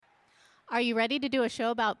Are you ready to do a show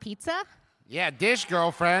about pizza? Yeah, dish,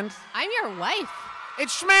 girlfriend. I'm your wife.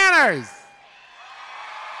 It's Schmanners.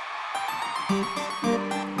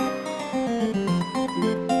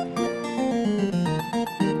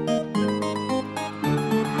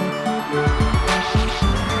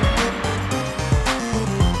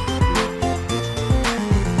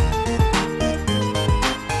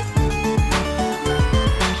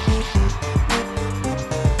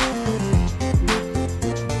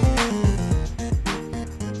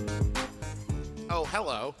 Oh,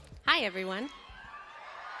 hello. Hi, everyone.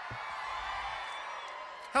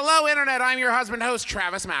 Hello, Internet. I'm your husband host,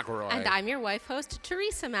 Travis McElroy. And I'm your wife host,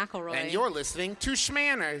 Teresa McElroy. And you're listening to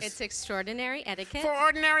Schmanners. It's extraordinary etiquette. For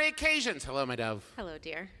ordinary occasions. Hello, my dove. Hello,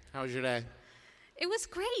 dear. How was your day? It was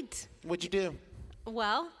great. What'd you do?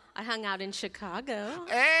 Well, I hung out in Chicago.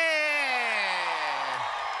 Hey!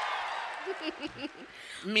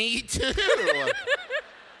 Me too.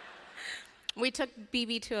 We took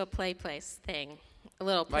BB to a play place thing. A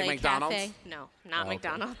little play Like McDonald's? cafe. No, not Oh, okay.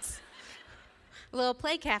 McDonald's. A little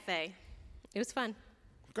play cafe. It was fun.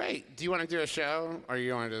 Great. Do you want to do a show, or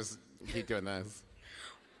you want to just keep doing this?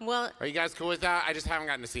 Well, Are you guys cool with that? I just haven't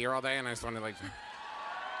gotten to see her all day, and I just wanted to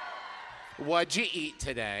What'd you eat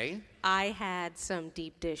today? I had some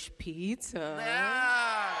deep dish pizza.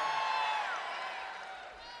 Yeah.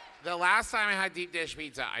 The last time I had deep dish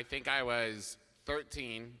pizza, I think I was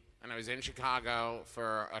 13, and I was in Chicago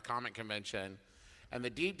for a comic convention, and the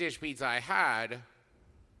deep dish pizza I had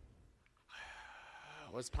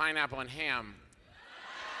was pineapple and ham.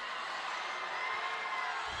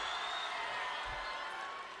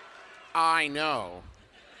 I know.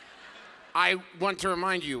 I want to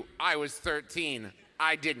remind you, I was 13.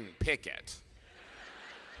 I didn't pick it.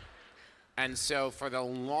 And so for the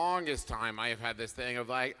longest time, I have had this thing of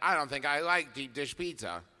like, I don't think I like deep dish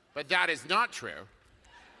pizza. But that is not true.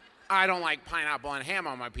 I don't like pineapple and ham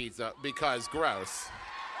on my pizza because gross.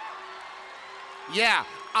 Yeah,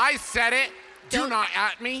 I said it. Do not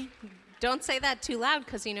at me. Don't say that too loud,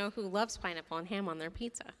 because you know who loves pineapple and ham on their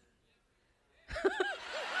pizza.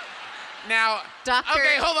 Now, Doctor-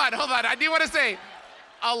 okay, hold on. I do want to say,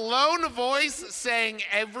 a lone voice saying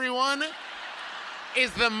everyone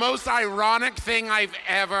is the most ironic thing I've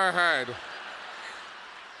ever heard.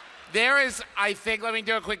 There is, I think, let me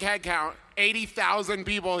do a quick head count, 80,000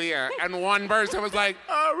 people here, and one person was like,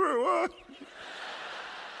 everyone.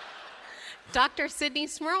 Dr. Sydney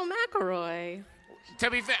Smurl McElroy.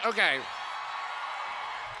 To be fair, okay.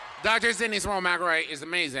 Dr. Sydney Small McElroy is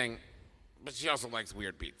amazing, but she also likes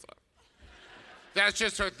weird pizza. That's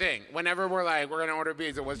just her thing. Whenever we're like, we're going to order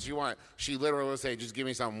pizza, what does she want? She literally will say, just give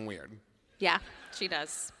me something weird. Yeah, she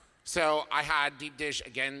does. So I had deep dish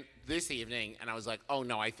again this evening, and I was like, oh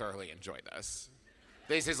no, I thoroughly enjoy this.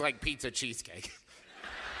 This is like pizza cheesecake.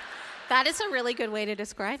 That is a really good way to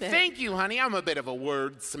describe it. Thank you, honey. I'm a bit of a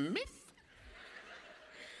wordsmith.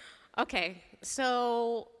 Okay,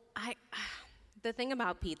 so the thing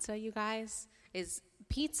about pizza, you guys, is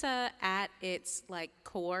pizza at its like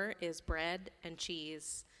core is bread and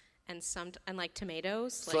cheese and like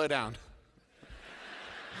tomatoes. Slow down.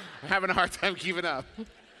 I'm having a hard time keeping up.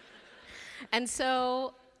 And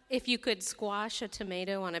so if you could squash a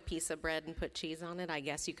tomato on a piece of bread and put cheese on it, I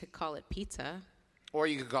guess you could call it pizza. Or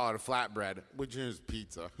you could call it a flatbread, which is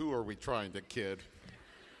pizza. Who are we trying to kid?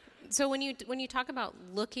 So when you talk about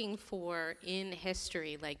looking for in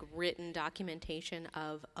history, like written documentation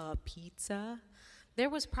of a pizza, there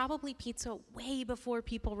was probably pizza way before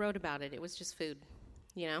people wrote about it. It was just food,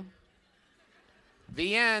 you know?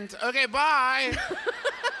 The end. Okay, bye.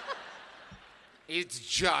 It's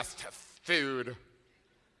just food.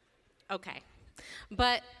 Okay.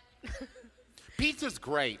 But Pizza's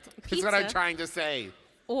great. That's what I'm Pizza. trying to say.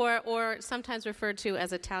 or sometimes referred to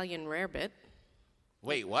as Italian rarebit.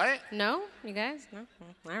 Wait, what? No? You guys? No?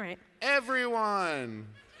 All right. Everyone.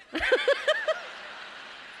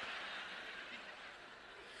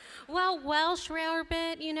 Well, Welsh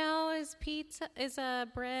rarebit, you know, is pizza, is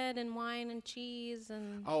bread and wine and cheese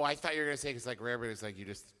and... Oh, I thought you were going to say, because like rarebit is like you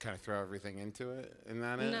just kind of throw everything into it. Isn't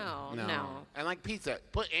that it? No. And like pizza.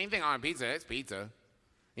 Put anything on pizza, it's pizza.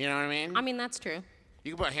 You know what I mean? I mean, that's true.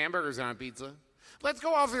 You can put hamburgers on pizza. Let's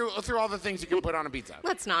go all through all the things you can put on a pizza.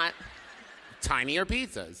 Let's not. Tinier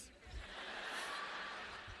pizzas.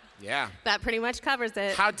 Yeah. That pretty much covers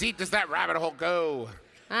it. How deep does that rabbit hole go?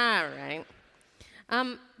 All right.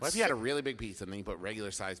 What if you had a really big pizza and then you put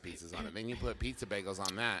regular sized pizzas on it? Then you put pizza bagels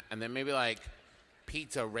on that. And then maybe like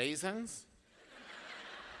pizza raisins?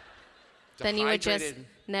 Then you would just Dehydrated-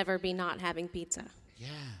 never be not having pizza. Yeah.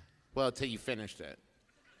 Well, until you finished it.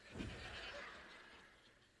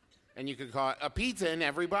 And you could call it a pizza in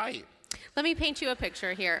every bite. Let me paint you a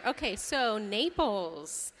picture here. Okay, so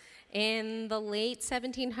Naples in the late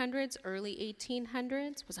 1700s, early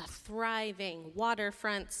 1800s was a thriving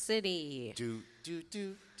waterfront city. Do.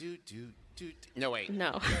 No, wait.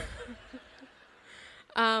 No.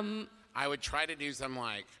 I would try to do some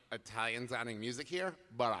like Italian sounding music here,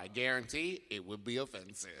 but I guarantee it would be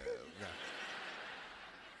offensive.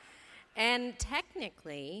 And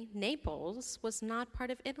technically, Naples was not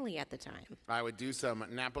part of Italy at the time. I would do some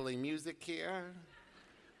Napoli music here.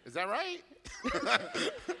 Is that right?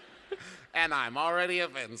 And I'm already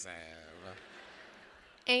offensive.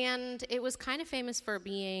 And it was kind of famous for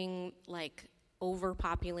being like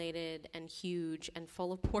overpopulated and huge and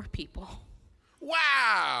full of poor people.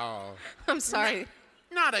 Wow! I'm sorry.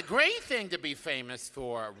 Not a great thing to be famous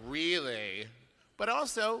for, really. But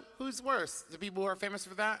also, who's worse? The people who are famous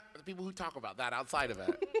for that, or the people who talk about that outside of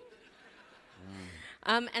it?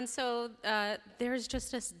 And so there's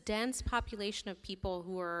just this dense population of people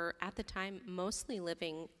who were, at the time, mostly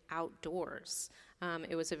living outdoors.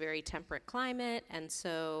 It was a very temperate climate, and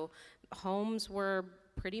so homes were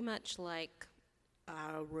pretty much like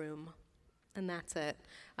a room, and that's it.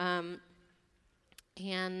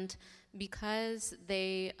 And because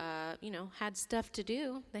they, had stuff to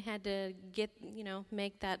do, they had to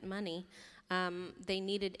make that money. They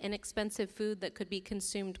needed inexpensive food that could be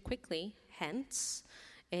consumed quickly, hence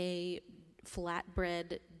a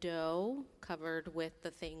flatbread dough covered with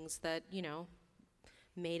the things that,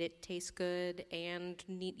 made it taste good and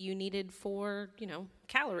you needed for,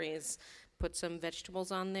 calories. Put some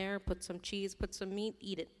vegetables on there, put some cheese, put some meat,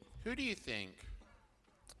 eat it. Who do you think?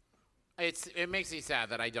 It makes me sad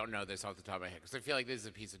that I don't know this off the top of my head, because I feel like this is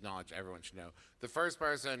a piece of knowledge everyone should know. The first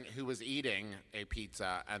person who was eating a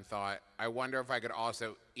pizza and thought, I wonder if I could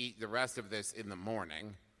also eat the rest of this in the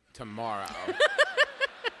morning, tomorrow.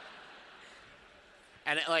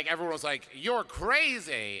 And everyone was like, you're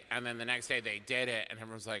crazy. And then the next day they did it, and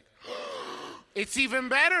everyone was like, it's even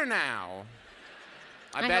better now.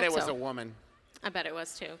 I bet it was a woman. I bet it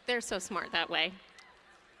was too. They're so smart that way.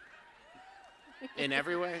 In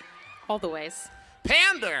every way? All the ways.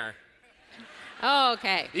 Pander! Oh,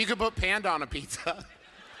 okay. You could put panda on a pizza.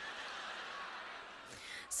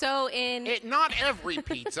 So not every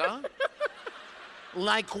pizza.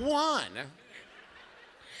 Like one.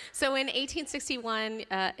 So in 1861,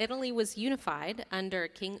 Italy was unified under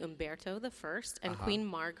King Umberto I and Queen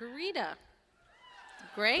Margherita.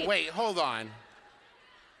 Great. Wait, hold on.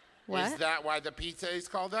 What? Is that why the pizza is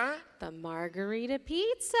called that? The Margherita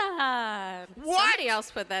Pizza. What? Somebody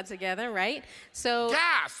else put that together, right? So.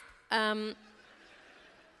 Gasp!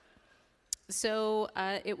 So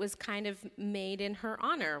it was kind of made in her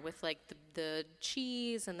honor with the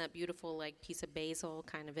cheese and that beautiful piece of basil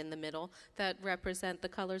kind of in the middle that represent the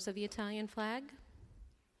colors of the Italian flag.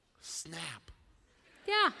 Snap.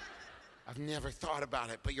 Yeah. I've never thought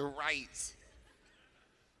about it, but you're right.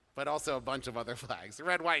 But also a bunch of other flags.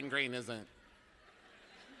 Red, white, and green isn't.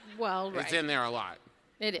 Well, right. It's in there a lot.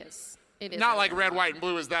 It is. It is. Not like red, white, and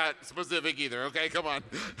blue is that specific either, okay? Come on.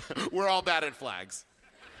 We're all bad at flags.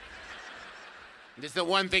 It's the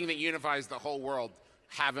one thing that unifies the whole world.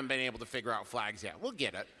 Haven't been able to figure out flags yet. We'll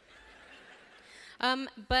get it.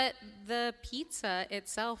 But the pizza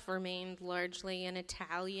itself remained largely an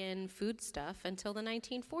Italian foodstuff until the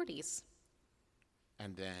 1940s.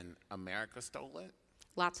 And then America stole it?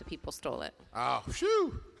 Lots of people stole it. Oh,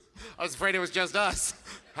 shoo! I was afraid it was just us.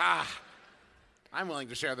 I'm willing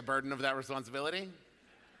to share the burden of that responsibility.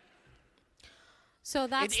 So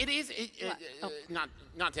that's... It is,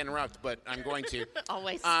 not to interrupt, but I'm going to.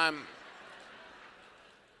 Always.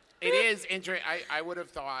 It is interesting. I would have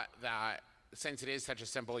thought that since it is such a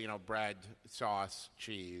simple, bread, sauce,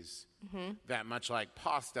 cheese, that much like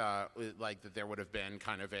pasta, that there would have been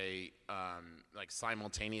kind of a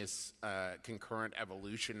simultaneous, concurrent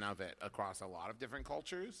evolution of it across a lot of different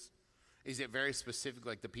cultures. Is it very specific,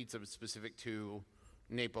 like the pizza was specific to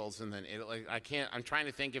Naples and then Italy? I'm trying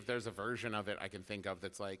to think if there's a version of it I can think of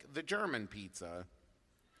that's like the German pizza.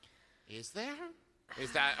 Is there?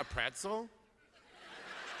 Is that a pretzel?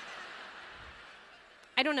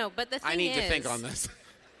 I don't know, but the thing is... I need to think on this.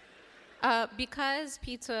 Because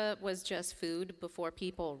pizza was just food before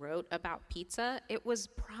people wrote about pizza, it was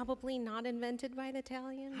probably not invented by the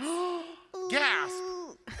Italians. Gasp!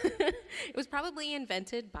 It was probably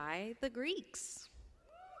invented by the Greeks.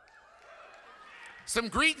 Some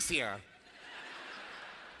Greeks here.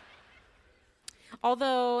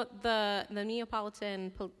 Although the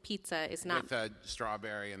Neapolitan pizza is not... With the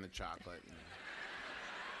strawberry and the chocolate.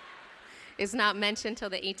 Is not mentioned till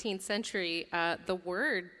the 18th century. The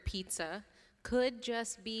word pizza could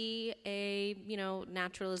just be a,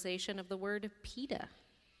 naturalization of the word pita.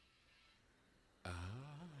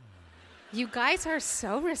 You guys are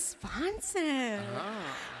so responsive.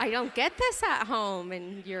 I don't get this at home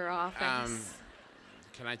in your office.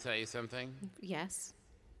 Can I tell you something? Yes.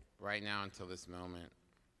 Right now, until this moment,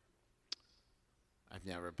 I've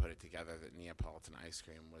never put it together that Neapolitan ice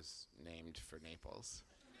cream was named for Naples.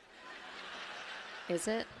 Is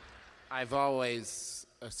it? I've always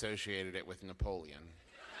associated it with Napoleon.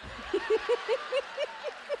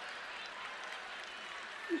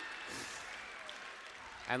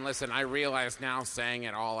 And listen, I realize now, saying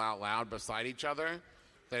it all out loud beside each other,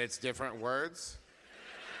 that it's different words.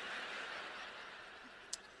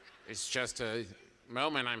 It's just a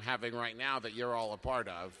moment I'm having right now that you're all a part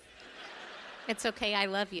of. It's okay. I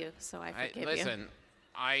love you, so I forgive you. Listen,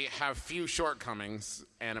 I have few shortcomings,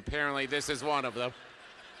 and apparently this is one of them.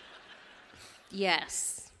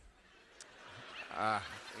 Yes.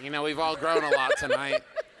 We've all grown a lot tonight.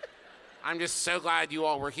 I'm just so glad you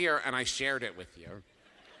all were here, and I shared it with you.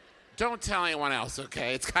 Don't tell anyone else,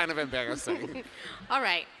 okay? It's kind of embarrassing. All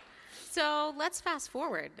right. So let's fast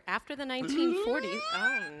forward. After the 1940s.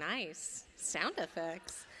 Oh, nice. Sound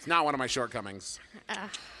effects. It's not one of my shortcomings.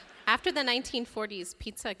 After the 1940s,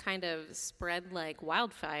 pizza kind of spread like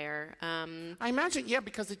wildfire. I imagine, yeah,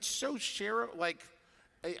 because it's so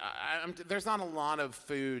there's not a lot of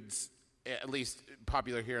foods, at least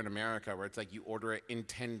popular here in America, where it's like you order it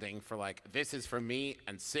intending for this is for me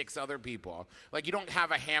and 6 other people. Like, you don't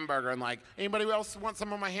have a hamburger and anybody else want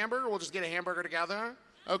some of my hamburger? We'll just get a hamburger together?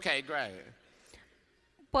 Okay, great.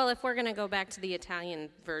 Well, if we're going to go back to the Italian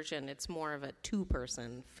version, it's more of a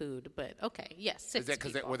 2-person food, but okay, yes, 6 people. Is that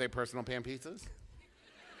because were they personal pan pizzas?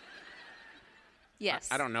 Yes.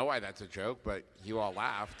 I don't know why that's a joke, but you all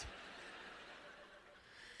laughed.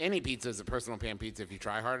 Any pizza is a personal pan pizza if you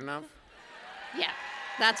try hard enough. Yeah,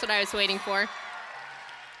 that's what I was waiting for.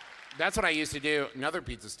 That's what I used to do. Another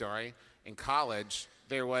pizza story. In college,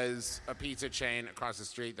 there was a pizza chain across the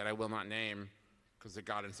street that I will not name because it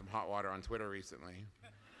got in some hot water on Twitter recently.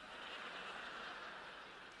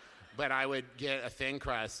 But I would get a thin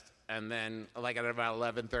crust, and then at about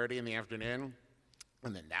 11:30 in the afternoon,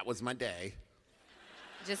 and then that was my day.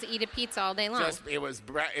 Just eat a pizza all day long. It was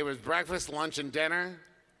breakfast, lunch, and dinner.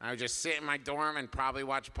 I would just sit in my dorm and probably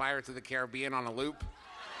watch Pirates of the Caribbean on a loop.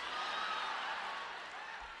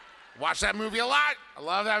 Watch that movie a lot. I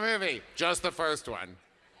love that movie. Just the first one.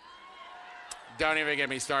 Don't even get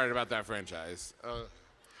me started about that franchise.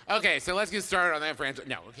 Okay, so let's get started on that franchise.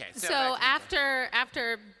 No, okay. So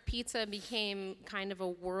after pizza became kind of a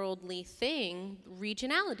worldly thing,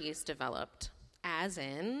 regionalities developed, as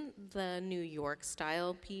in the New York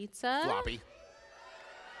style pizza. Floppy.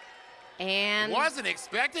 And wasn't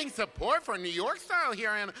expecting support for New York style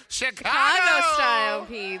here in Chicago. Chicago style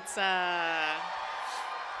pizza.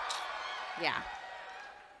 Yeah.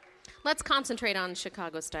 Let's concentrate on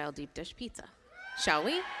Chicago style deep dish pizza, shall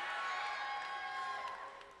we?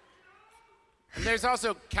 And there's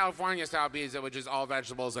also California style pizza, which is all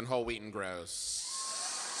vegetables and whole wheat and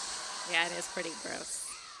gross. Yeah, it is pretty gross.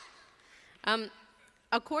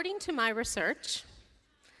 According to my research,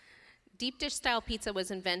 deep dish style pizza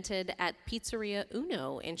was invented at Pizzeria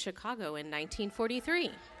Uno in Chicago in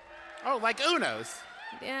 1943. Oh, like Uno's?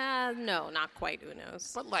 Yeah, no, not quite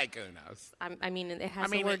Uno's. But like Uno's. It has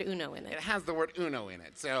the word Uno in it. It has the word Uno in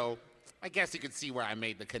it, so I guess you could see where I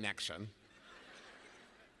made the connection.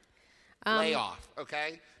 Lay off,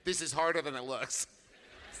 okay? This is harder than it looks.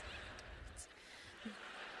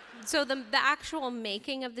 So the actual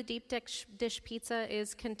making of the deep dish pizza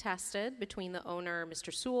is contested between the owner,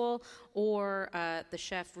 Mr. Sewell, or the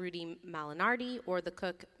chef, Rudy Malinardi, or the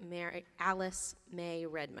cook, Alice May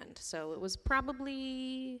Redmond. So it was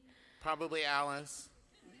probably Alice.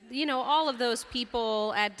 All of those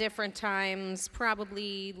people at different times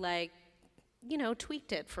probably,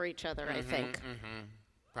 tweaked it for each other, I think. Mm-hmm.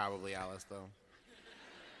 Probably Alice, though.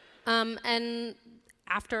 And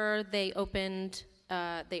after they opened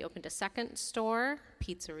a second store,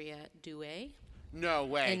 Pizzeria Due. No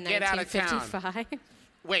way. In Get out of town. 1955.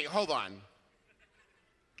 Wait, hold on.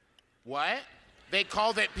 What? They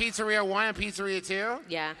called it Pizzeria 1 and Pizzeria 2?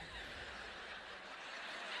 Yeah.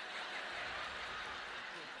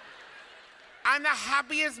 I'm the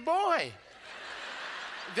happiest boy.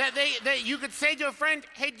 That you could say to a friend,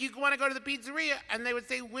 hey, do you want to go to the pizzeria? And they would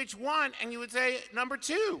say, which one? And you would say, number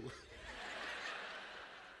 2.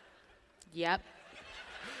 Yep.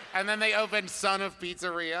 And then they opened Son of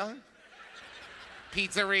Pizzeria.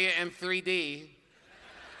 Pizzeria in 3D.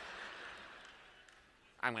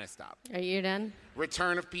 I'm going to stop. Are you done?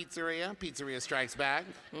 Return of Pizzeria. Pizzeria Strikes Back.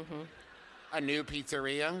 Mm-hmm. A new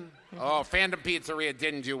pizzeria? Oh, Phantom Pizzeria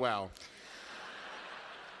didn't do well.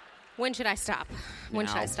 When should I stop? When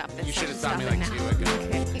should I stop this? You should have stopped me like 2 ago.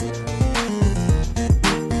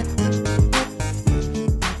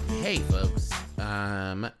 Okay. Hey, folks.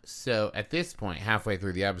 So at this point, halfway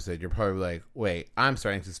through the episode, you're probably like, wait, I'm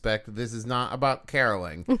starting to suspect that this is not about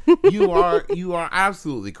caroling. You are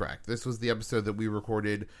absolutely correct. This was the episode that we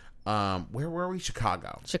recorded. Where were we?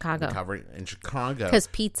 Chicago. Chicago. We covered in Chicago. Because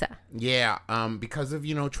pizza. Yeah. Because of,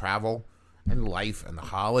 travel and life and the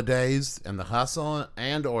holidays and the hustle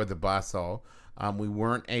and or the bustle, we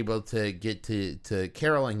weren't able to get to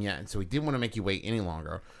caroling yet. And so we didn't want to make you wait any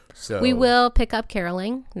longer. So We will pick up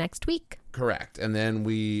caroling next week. Correct. And then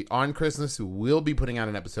on Christmas, we will be putting out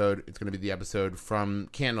an episode. It's going to be the episode from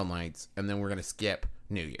Candle Nights. And then we're going to skip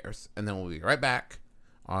New Year's. And then we'll be right back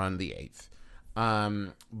on the 8th.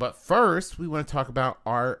 But first, we want to talk about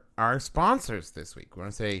our sponsors this week. We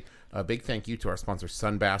want to say a big thank you to our sponsor,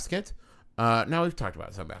 Sunbasket. Now, we've talked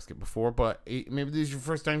about Sunbasket before, but maybe this is your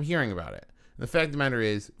first time hearing about it. The fact of the matter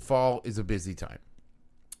is, fall is a busy time.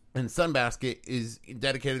 And Sunbasket is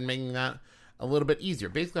dedicated to making that a little bit easier.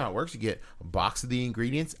 Basically, how it works, you get a box of the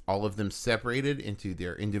ingredients, all of them separated into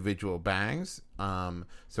their individual bags.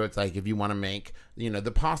 So it's like if you want to make,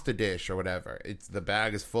 the pasta dish or whatever, the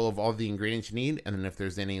bag is full of all the ingredients you need. And then if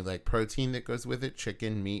there's any like protein that goes with it,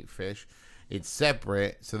 chicken, meat, fish, it's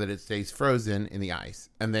separate so that it stays frozen in the ice.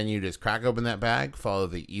 And then you just crack open that bag, follow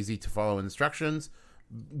the easy to follow instructions.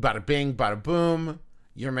 Bada bing, bada boom,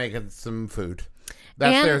 you're making some food.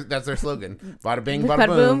 That's their slogan. Bada bing, bada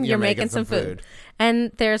boom, you're making some food.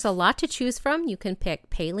 And there's a lot to choose from. You can pick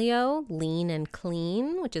paleo, lean and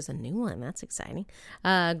clean, which is a new one. That's exciting.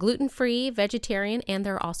 Gluten-free, vegetarian, and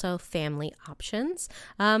there are also family options.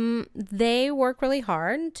 They work really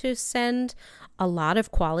hard to send a lot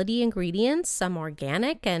of quality ingredients, some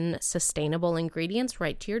organic and sustainable ingredients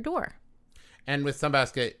right to your door. And with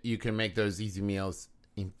Sunbasket, you can make those easy meals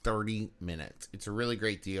in 30 minutes. It's a really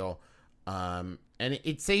great deal. And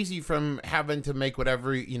it saves you from having to make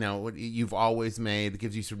whatever, you've always made. It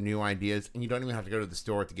gives you some new ideas, and you don't even have to go to the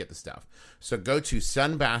store to get the stuff. So go to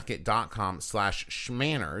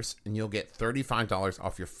sunbasket.com/schmanners, and you'll get $35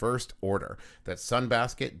 off your first order. That's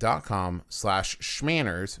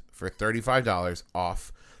sunbasket.com/schmanners for $35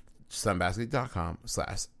 off.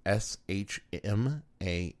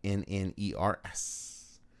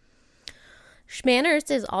 sunbasket.com/SHMANNERS.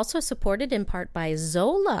 Schmanners is also supported in part by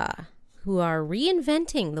Zola, who are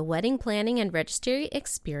reinventing the wedding planning and registry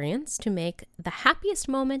experience to make the happiest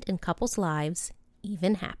moment in couples' lives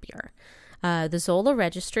even happier. The Zola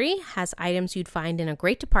registry has items you'd find in a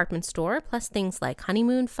great department store, plus things like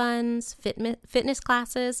honeymoon funds, fitness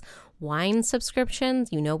classes, wine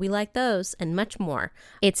subscriptions, we like those, and much more.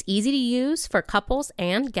 It's easy to use for couples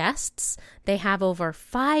and guests. They have over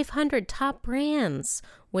 500 top brands,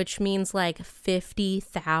 which means like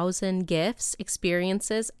 50,000 gifts,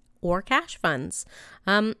 experiences, or cash funds.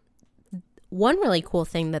 One really cool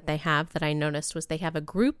thing that they have that I noticed was they have a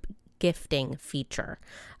group gifting feature.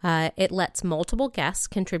 It lets multiple guests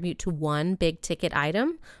contribute to one big ticket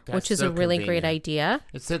item, which is a really great idea.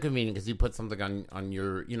 It's so convenient because you put something on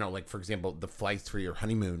your, like, for example, the flights for your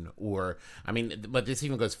honeymoon, but this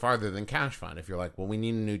even goes farther than cash fund. If you're like, well, we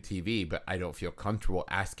need a new TV, but I don't feel comfortable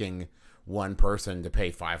asking one person to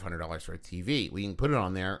pay $500 for a TV. We can put it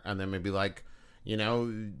on there and then maybe like,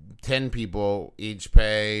 10 people each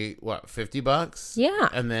pay, $50? Yeah.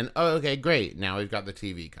 And then, okay, great. Now we've got the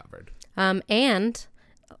TV covered. And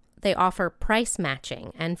they offer price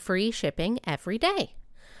matching and free shipping every day.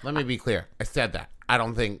 Let me be clear. I said that. I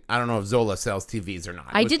don't know if Zola sells TVs or not.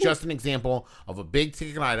 It was just an example of a big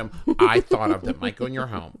ticket item I thought of that might go in your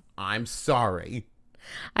home. I'm sorry.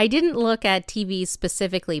 I didn't look at TVs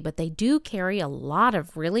specifically, but they do carry a lot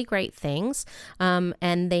of really great things.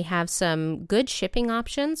 And they have some good shipping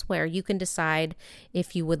options where you can decide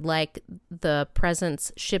if you would like the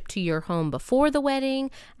presents shipped to your home before the wedding,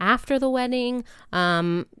 after the wedding.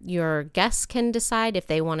 Your guests can decide if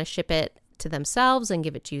they want to ship it to themselves and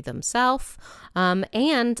give it to you themselves.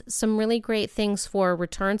 And some really great things for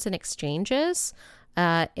returns and exchanges.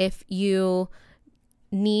 If you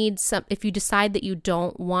decide that you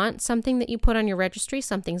don't want something that you put on your registry,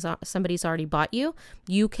 somebody's already bought you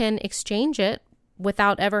can exchange it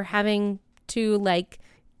without ever having to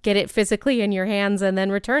get it physically in your hands and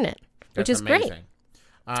then return it, which is amazing.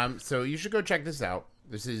 Great. So you should go check this out.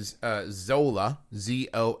 This is Zola,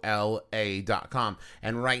 ZOLA.com.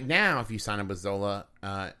 And right now, if you sign up with Zola,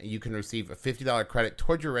 you can receive a $50 credit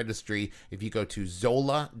toward your registry if you go to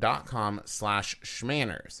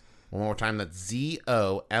Zola.com/schmanners. One more time, that's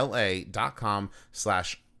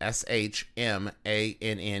ZOLA.com/SCHMANNERS SHMANNERS.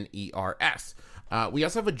 We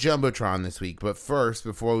also have a Jumbotron this week, but first,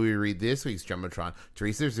 before we read this week's Jumbotron,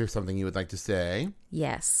 Teresa, is there something you would like to say?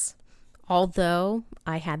 Yes. Although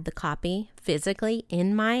I had the copy physically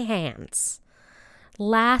in my hands.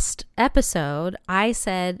 Last episode, I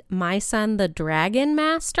said My Son the Dragon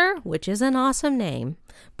Master, which is an awesome name.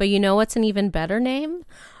 But you know what's an even better name?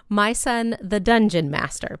 My Son the Dungeon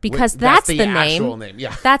Master, because that's the actual name.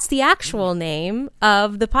 Yeah. That's the actual name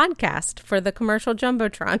of the podcast for the commercial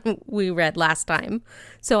Jumbotron we read last time.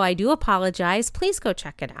 So I do apologize. Please go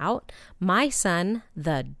check it out. My Son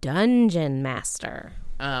the Dungeon Master.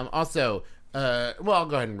 Also, I'll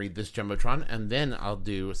go ahead and read this Jumbotron, and then I'll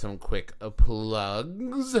do some quick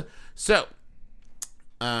plugs. So,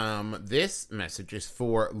 this message is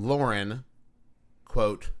for Lauren,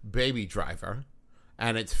 quote, baby driver,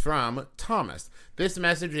 and it's from Thomas. This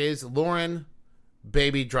message is, Lauren,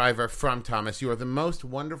 baby driver, from Thomas. You are the most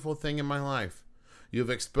wonderful thing in my life. You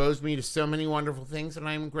have exposed me to so many wonderful things, and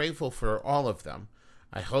I am grateful for all of them.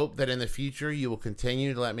 I hope that in the future you will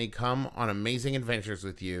continue to let me come on amazing adventures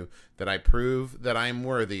with you, that I prove that I am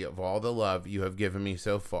worthy of all the love you have given me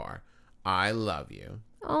so far. I love you.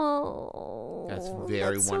 Oh, that's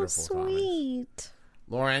very wonderful, so sweet. Thomas.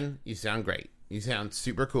 Lauren, you sound great. You sound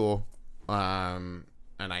super cool. And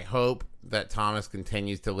I hope that Thomas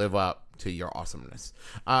continues to live up to your awesomeness.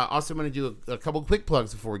 Also, I'm going to do a couple quick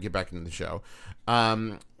plugs before we get back into the show.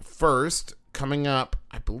 First, coming up,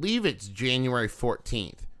 I believe it's January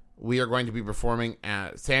 14th, we are going to be performing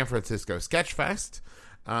at San Francisco Sketchfest.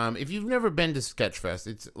 If you've never been to Sketchfest,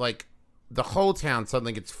 it's like the whole town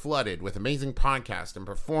suddenly gets flooded with amazing podcasts and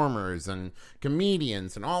performers and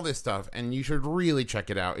comedians and all this stuff, and you should really check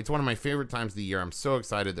it out. It's one of my favorite times of the year. I'm so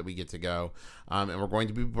excited that we get to go, and we're going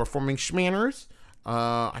to be performing Schmanners,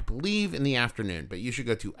 I believe, in the afternoon, but you should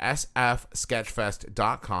go to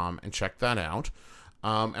sfsketchfest.com and check that out.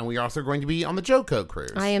 And we are also going to be on the JoCo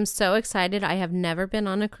cruise. I am so excited. I have never been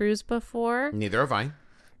on a cruise before. Neither have I.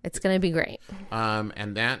 It's going to be great.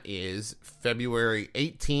 And that is February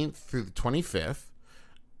 18th through the 25th.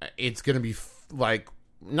 It's going to be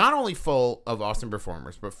not only full of awesome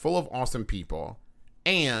performers, but full of awesome people.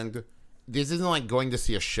 And this isn't like going to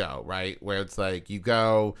see a show, right? Where it's like you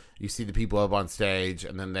go, you see the people up on stage,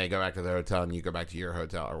 and then they go back to their hotel and you go back to your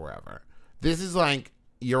hotel or wherever. This is like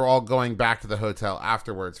you're all going back to the hotel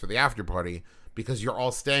afterwards for the after party because you're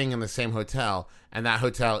all staying in the same hotel, and that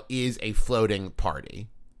hotel is a floating party.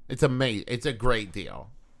 It's amazing. It's a great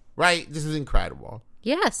deal, right? This is incredible.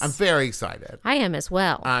 Yes. I'm very excited. I am as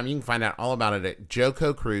well. You can find out all about it at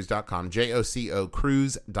jococruise.com, JOCO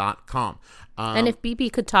cruise.com. And if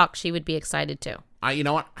BB could talk, she would be excited too. You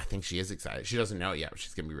know what? I think she is excited. She doesn't know it yet, but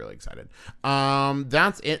she's going to be really excited.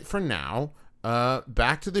 That's it for now.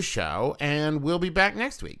 Back to the show, and we'll be back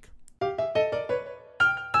next week.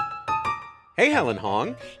 Hey, Helen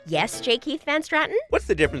Hong. Yes, J. Keith Van Stratton? What's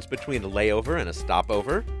the difference between a layover and a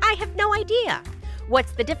stopover? I have no idea.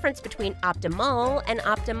 What's the difference between optimal and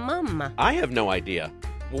optimum? I have no idea.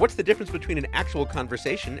 Well, what's the difference between an actual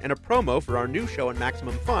conversation and a promo for our new show on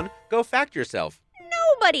Maximum Fun, Go Fact Yourself?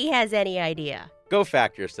 Nobody has any idea. Go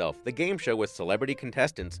Fact Yourself, the game show with celebrity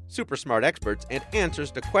contestants, super smart experts, and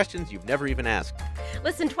answers to questions you've never even asked.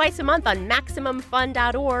 Listen twice a month on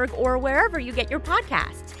MaximumFun.org or wherever you get your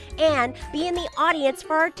podcasts. And be in the audience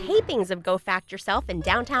for our tapings of Go Fact Yourself in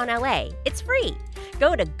downtown LA. It's free.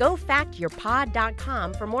 Go to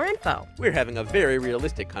GoFactYourPod.com for more info. We're having a very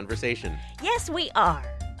realistic conversation. Yes, we are.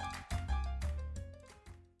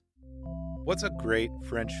 What's a great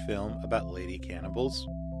French film about lady cannibals?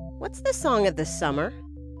 What's the song of the summer?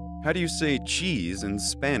 How do you say cheese in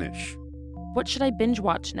Spanish? What should I binge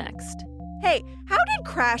watch next? Hey, how did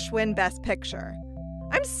Crash win Best Picture?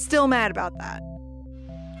 I'm still mad about that.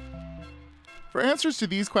 For answers to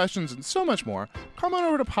these questions and so much more, come on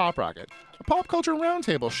over to Pop Rocket, a pop culture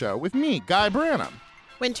roundtable show with me, Guy Branum.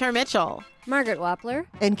 Winter Mitchell. Margaret Wappler.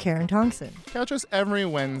 And Karen Thompson. Catch us every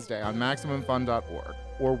Wednesday on MaximumFun.org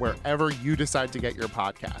or wherever you decide to get your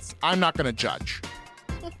podcasts. I'm not going to judge.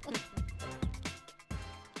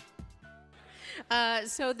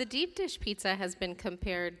 So the deep dish pizza has been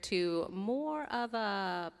compared to more of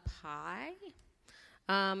a pie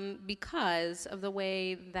because of the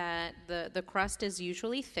way that the crust is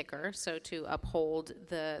usually thicker, so to uphold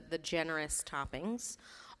the generous toppings.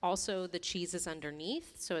 Also, the cheese is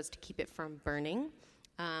underneath, so as to keep it from burning.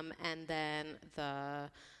 And then the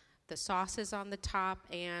sauce is on the top,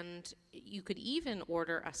 and you could even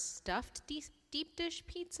order a stuffed deep dish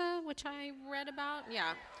pizza, which I read about.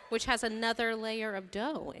 Yeah, which has another layer of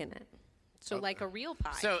dough in it. So like a real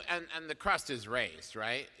pie. So and the crust is raised,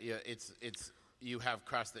 right? Yeah, it's you have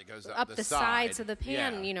crust that goes up the sides of the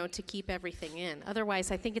pan, to keep everything in.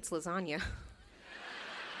 Otherwise, I think it's lasagna.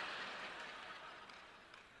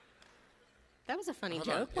 That was a funny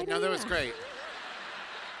joke. No, that was great.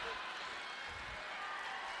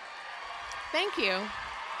 Thank you.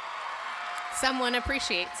 Someone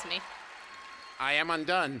appreciates me. I am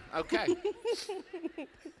undone. Okay.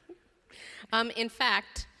 In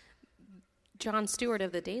fact, Jon Stewart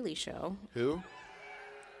of The Daily Show Who?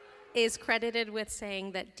 is credited with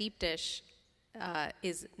saying that deep dish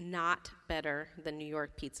is not better than New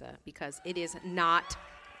York pizza because it is not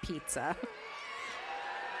pizza.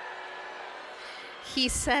 He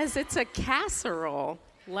says it's a casserole,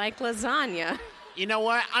 like lasagna. You know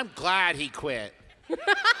what? I'm glad he quit.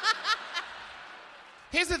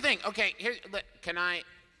 Here's the thing. Okay, can I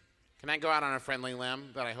go out on a friendly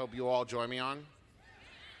limb that I hope you all join me on?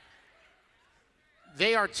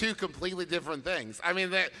 They are two completely different things. I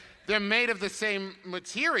mean, they're made of the same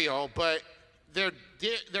material, but they're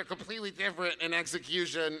completely different in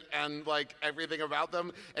execution and like everything about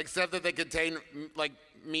them, except that they contain like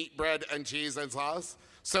meat, bread, and cheese and sauce.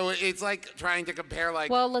 So it's like trying to compare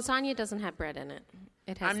like. Well, lasagna doesn't have bread in it.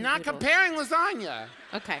 It has. I'm not comparing lasagna.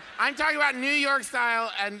 Okay. I'm talking about New York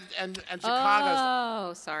style and Chicago's.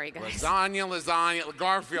 Oh, sorry guys. Lasagna,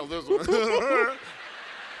 Garfield. This one.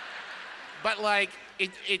 But like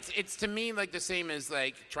it's to me like the same as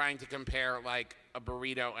like trying to compare like a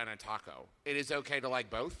burrito and a taco. It is okay to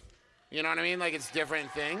like both. You know what I mean? Like it's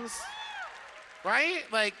different things, right?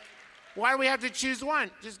 Like why do we have to choose one?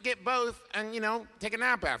 Just get both and take a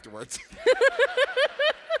nap afterwards.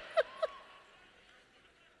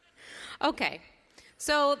 Okay,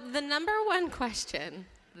 so the number one question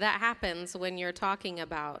that happens when you're talking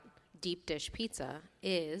about deep dish pizza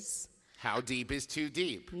is... How deep is too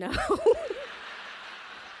deep? No.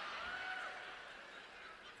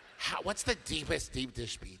 What's the deepest deep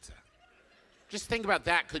dish pizza? Just think about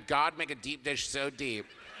that. Could God make a deep dish so deep?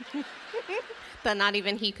 That not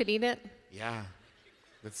even he could eat it? Yeah,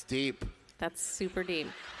 that's deep. That's super deep.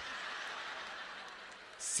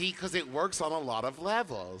 See, because it works on a lot of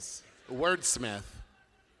levels. Wordsmith.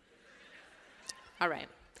 All right.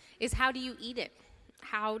 Is how do you eat it?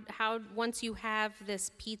 How once you have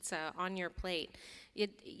this pizza on your plate,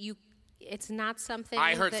 it's not something.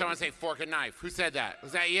 I heard someone say fork and knife. Who said that?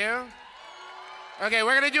 Was that you? Okay,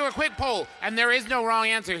 we're going to do a quick poll, and there is no wrong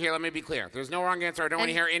answer here. Let me be clear. There's no wrong answer. I don't want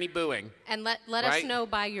to hear any booing. And let us know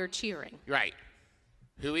by your cheering. Right.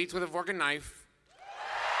 Who eats with a fork and knife?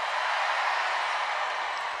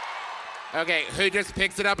 Okay, who just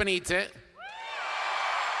picks it up and eats it?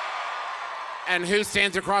 And who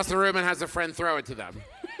stands across the room and has a friend throw it to them?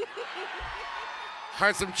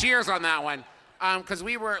 Heard some cheers on that one. Because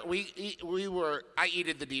I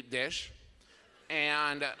eated the deep dish.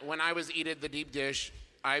 And when I was eating the deep dish,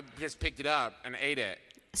 I just picked it up and ate it.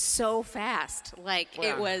 So fast.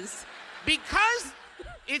 It was... Because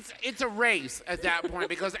it's a race at that point.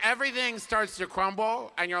 Because everything starts to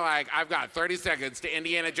crumble. And you're like, I've got 30 seconds to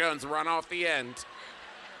Indiana Jones run off the end.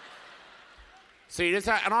 So you just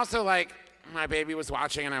have... And also, like, my baby was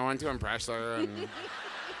watching and I wanted to impress her. And...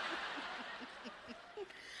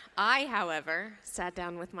 I, however, sat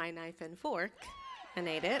down with my knife and fork and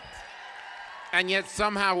ate it. And yet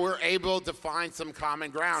somehow we're able to find some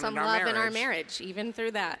common ground in our marriage. Some love in our marriage, even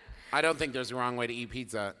through that. I don't think there's a wrong way to eat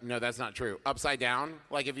pizza. No, that's not true. Upside down,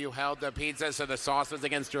 like if you held the pizza so the sauce was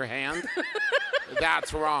against your hand,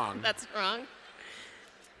 that's wrong. That's wrong.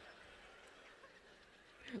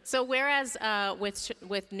 So whereas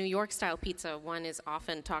with New York style pizza, one is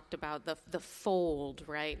often talked about the fold,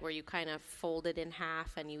 right, where you kind of fold it in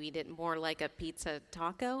half and you eat it more like a pizza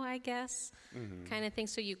taco, I guess, kind of thing,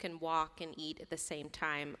 so you can walk and eat at the same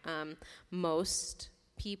time. Most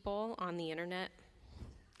people on the internet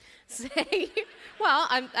say, well,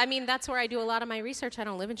 I mean, that's where I do a lot of my research. I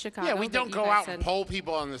don't live in Chicago. Yeah, we don't go out and poll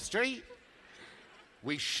people on the street.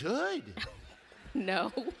 We should.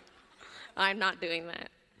 No, I'm not doing that.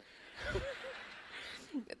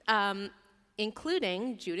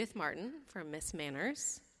 Including Judith Martin from Miss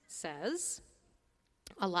Manners says,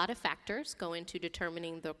 a lot of factors go into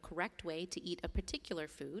determining the correct way to eat a particular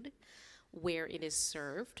food, where it is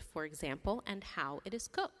served, for example, and how it is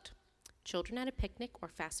cooked. Children at a picnic or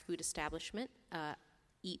fast food establishment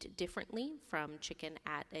eat differently from chicken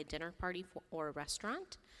at a dinner party or a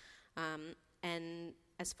restaurant. And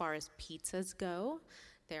as far as pizzas go,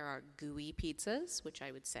 there are gooey pizzas, which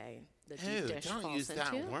I would say the deep dish don't falls use into.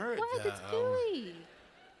 that word, What? though. It's gooey.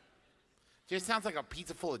 Just sounds like a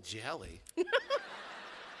pizza full of jelly.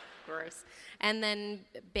 Gross. And then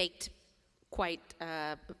baked quite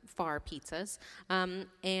far pizzas.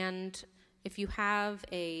 And if you have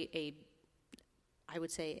I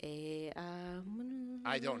would say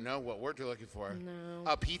I don't know what word you're looking for. No.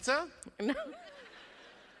 A pizza? No.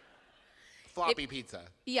 Floppy pizza.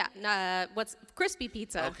 Yeah, what's crispy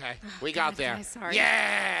pizza? Okay, we got there. guys, sorry.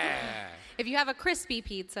 Yeah! If you have a crispy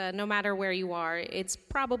pizza, no matter where you are, it's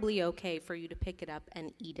probably okay for you to pick it up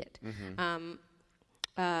and eat it.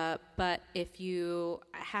 But if you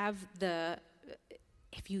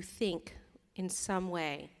think in some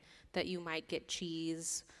way that you might get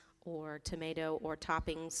cheese or tomato or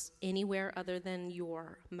toppings anywhere other than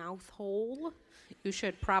your mouth hole, you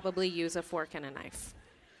should probably use a fork and a knife.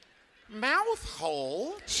 Mouth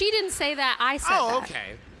hole? She didn't say that. I said that. Oh,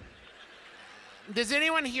 okay. Does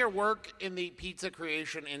anyone here work in the pizza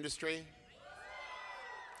creation industry?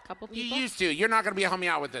 Couple You people. used to. You're not going to be helping me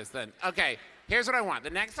out with this then. Okay, here's what I want. The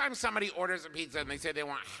next time somebody orders a pizza and they say they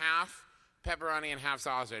want half pepperoni and half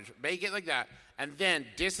sausage, make it like that, and then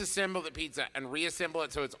disassemble the pizza and reassemble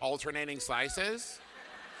it so it's alternating slices.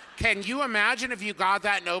 Can you imagine if you got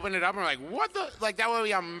that and opened it up and were like, what the? Like, that would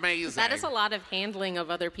be amazing. That is a lot of handling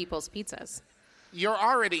of other people's pizzas. You're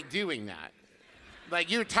already doing that.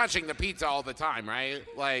 Like, you're touching the pizza all the time, right?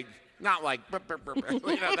 Like, not like, burp, burp, burp, burp.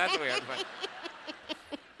 You know, that's weird. But...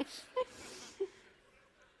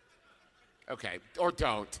 Okay, or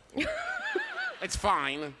don't. It's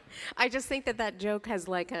fine. I just think that joke has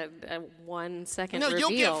like a 1 second No,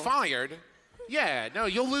 reveal. you'll get fired. Yeah, no,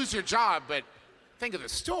 you'll lose your job, but think of the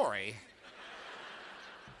story.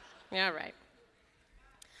 Yeah, right.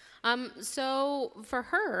 So for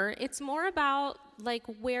her, it's more about like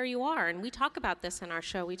where you are, and we talk about this in our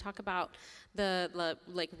show. We talk about the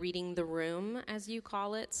like reading the room, as you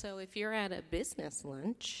call it. So if you're at a business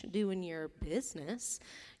lunch doing your business,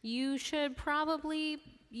 you should probably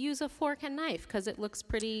use a fork and knife because it looks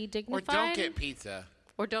pretty dignified. Or don't get pizza.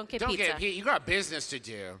 Or don't get Don't pizza. get pizza. You got business to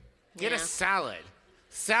do. Get Yeah. a salad.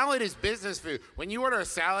 Salad is business food. When you order a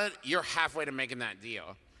salad, you're halfway to making that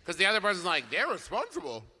deal. Because the other person's like, they're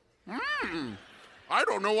responsible. I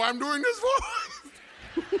don't know why I'm doing this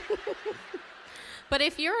for. But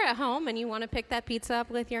if you're at home and you want to pick that pizza up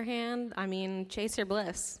with your hand, I mean, chase your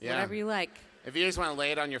bliss. Yeah. Whatever you like. If you just want to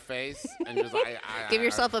lay it on your face and just like, Give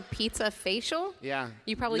yourself a pizza facial. Yeah.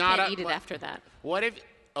 You probably Not can't a- eat it but- after that. What if,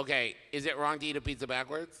 okay, is it wrong to eat a pizza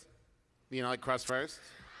backwards? You know, like crust first?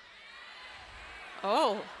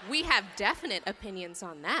 Oh, we have definite opinions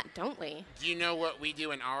on that, don't we? Do you know what we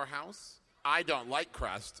do in our house? I don't like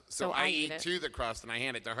crust, so So I I eat eat it. to the crust and I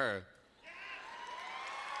hand it to her.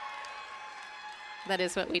 That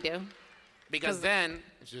is what we do. Because then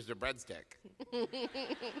it's just a breadstick.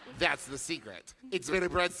 That's the secret. It's been a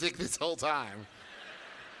breadstick this whole time.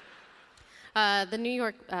 The New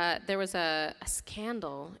York, there was a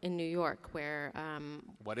scandal in New York where,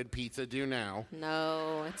 What did pizza do now?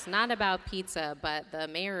 no, it's not about pizza, but the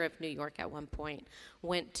mayor of New York at one point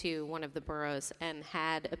went to one of the boroughs and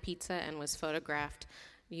had a pizza and was photographed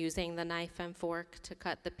using the knife and fork to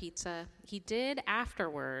cut the pizza. He did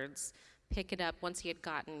afterwards pick it up once he had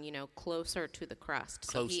gotten, closer to the crust.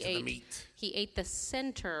 Close he to the ate, meat. He ate the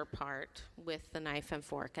center part with the knife and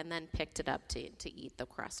fork and then picked it up to eat the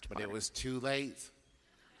crust But part. it was too late.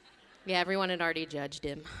 Yeah, everyone had already judged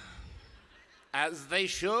him. As they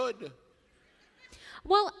should.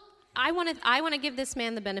 Well, I want to give this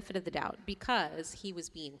man the benefit of the doubt because he was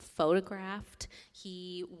being photographed.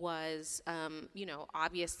 He was,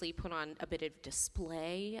 obviously put on a bit of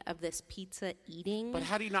display of this pizza eating. But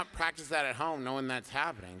how do you not practice that at home knowing that's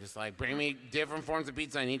happening? Just like, bring me different forms of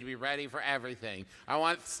pizza. I need to be ready for everything. I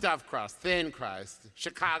want stuffed crust, thin crust,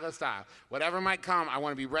 Chicago style. Whatever might come, I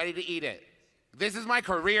want to be ready to eat it. This is my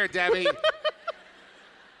career, Debbie.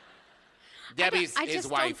 Debbie's I just his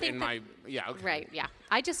don't wife think in that- my, yeah, okay. Right, yeah.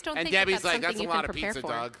 I just don't And think Debbie's that's like, something that's a you lot can of prepare pizza, for.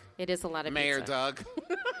 Doug. It is a lot of Mayor pizza. Doug.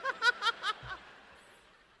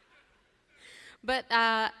 But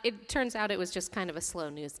it turns out it was just kind of a slow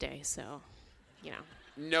news day, so,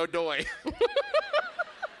 No doy.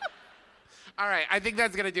 All right, I think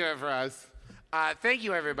that's going to do it for us. Thank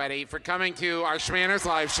you, everybody, for coming to our Schmanners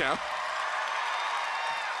Live show.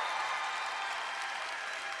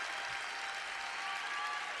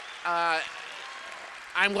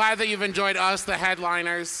 I'm glad that you've enjoyed us, the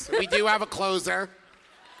headliners. We do have a closer.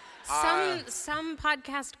 Some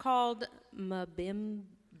podcast called Mabim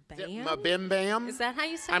Bam? Mabim Bam. Is that how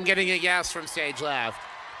you say I'm it? getting a yes from stage left.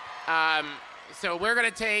 So we're going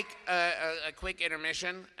to take a quick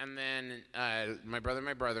intermission, and then my brother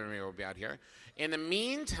and me will be out here. In the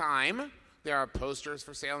meantime, there are posters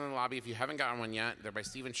for sale in the lobby. If you haven't gotten one yet, they're by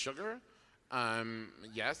Steven Sugar.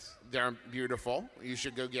 Yes, they're beautiful. You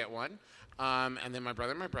should go get one. And then my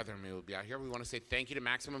brother and me will be out here. We want to say thank you to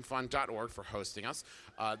MaximumFun.org for hosting us.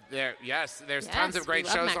 There's tons of great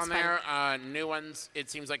shows on there. New ones, it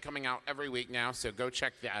seems like, coming out every week now, so go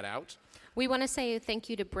check that out. We want to say thank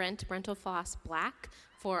you to Brentalfoss Black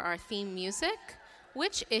for our theme music,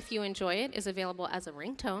 which, if you enjoy it, is available as a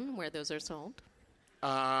ringtone where those are sold.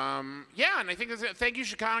 And I think that's it. Thank you,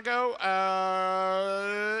 Chicago.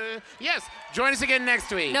 Yes, join us again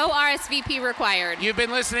next week. No RSVP required. You've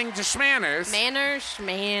been listening to Schmanners.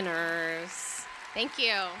 Schmanners. Thank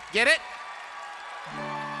you. Get it?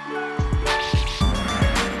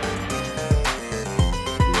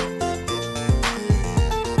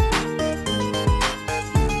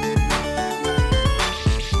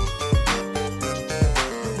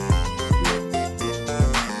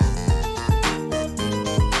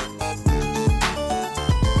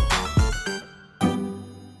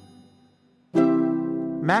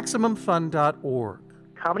 MaximumFun.org.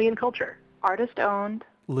 Comedy and culture. Artist owned.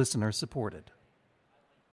 Listener supported.